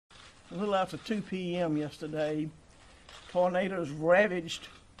A little after 2 p.m. yesterday, tornadoes ravaged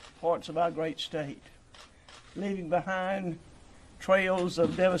parts of our great state, leaving behind trails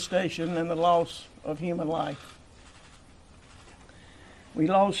of devastation and the loss of human life. We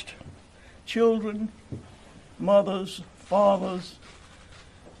lost children, mothers, fathers,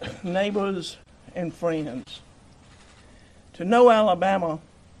 neighbors, and friends. To know Alabama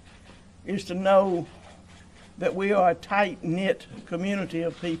is to know that we are a tight-knit community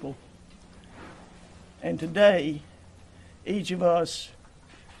of people. And today, each of us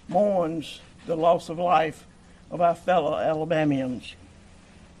mourns the loss of life of our fellow Alabamians.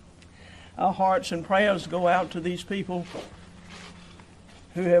 Our hearts and prayers go out to these people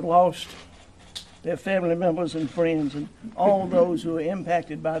who have lost their family members and friends and all those who are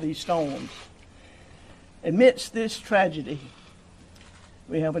impacted by these storms. Amidst this tragedy,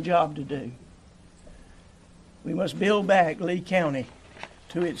 we have a job to do. We must build back Lee County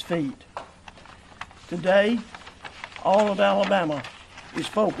to its feet. Today, all of Alabama is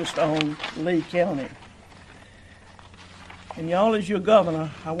focused on Lee County. And y'all, as your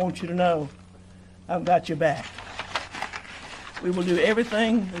governor, I want you to know I've got your back. We will do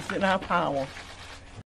everything that's in our power